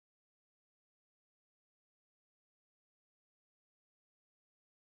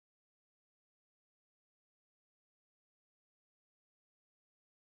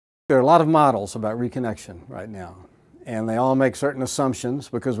There are a lot of models about reconnection right now, and they all make certain assumptions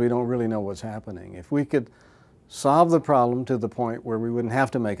because we don't really know what's happening. If we could solve the problem to the point where we wouldn't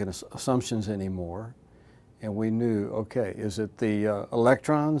have to make assumptions anymore, and we knew, okay, is it the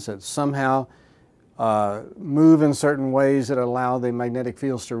electrons that somehow move in certain ways that allow the magnetic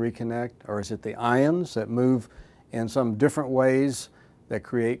fields to reconnect, or is it the ions that move in some different ways that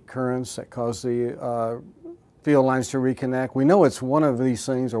create currents that cause the field lines to reconnect? We know it's one of these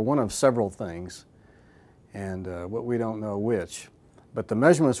things or one of several things, and what we don't know which. But the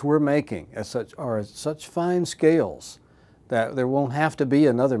measurements we're making are at such fine scales that there won't have to be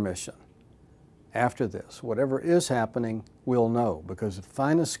another mission after this. Whatever is happening, we'll know, because the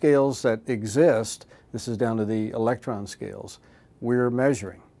finest scales that exist, this is down to the electron scales, we're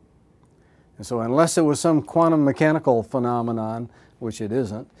measuring. And so unless it was some quantum mechanical phenomenon, which it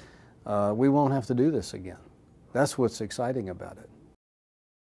isn't, we won't have to do this again. That's what's exciting about it.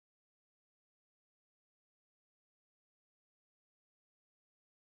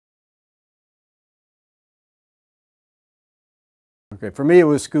 Okay, for me it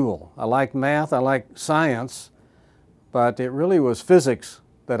was school. I liked math, I liked science, but it really was physics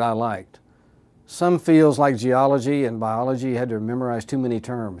that I liked. Some fields like geology and biology had to memorize too many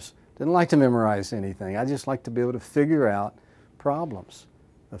terms. Didn't like to memorize anything. I just liked to be able to figure out problems.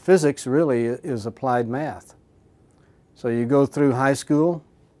 The physics really is applied math. So you go through high school,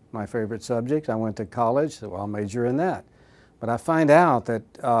 my favorite subject. I went to college, so I'll major in that. But I find out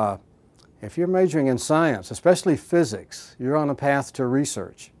that if you're majoring in science, especially physics, you're on a path to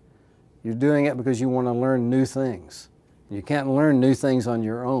research. You're doing it because you want to learn new things. You can't learn new things on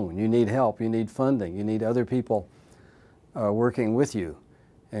your own. You need help, you need funding, you need other people working with you.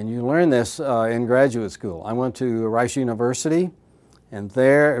 And you learn this in graduate school. I went to Rice University, and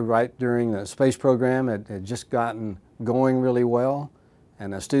there, right during the space program, it had just gotten going really well.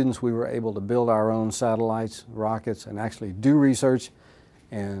 And as students, we were able to build our own satellites, rockets, and actually do research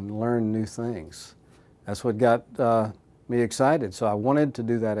and learn new things. That's what got me excited. So I wanted to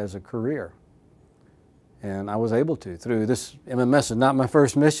do that as a career. And I was able to through this. MMS is not my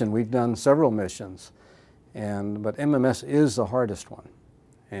first mission. We've done several missions. But MMS is the hardest one.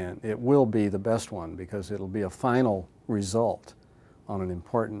 And it will be the best one because it'll be a final result on an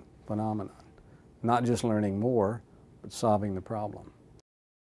important phenomenon. Not just learning more, but solving the problem.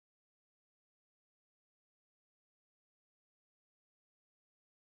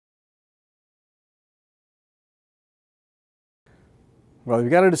 Well, you've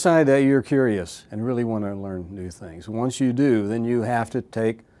got to decide that you're curious and really want to learn new things. Once you do, then you have to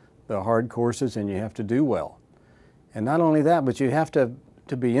take the hard courses and you have to do well. And not only that, but you have to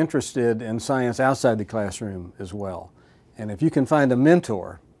be interested in science outside the classroom as well. And if you can find a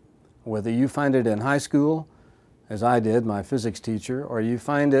mentor, whether you find it in high school, as I did, my physics teacher, or you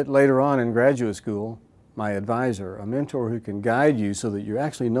find it later on in graduate school, my advisor, a mentor who can guide you so that you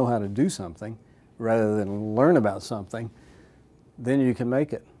actually know how to do something rather than learn about something, then you can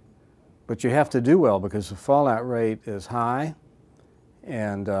make it. But you have to do well because the fallout rate is high,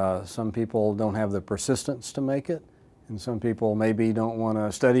 and some people don't have the persistence to make it, and some people maybe don't want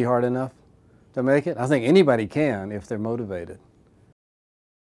to study hard enough to make it. I think anybody can if they're motivated.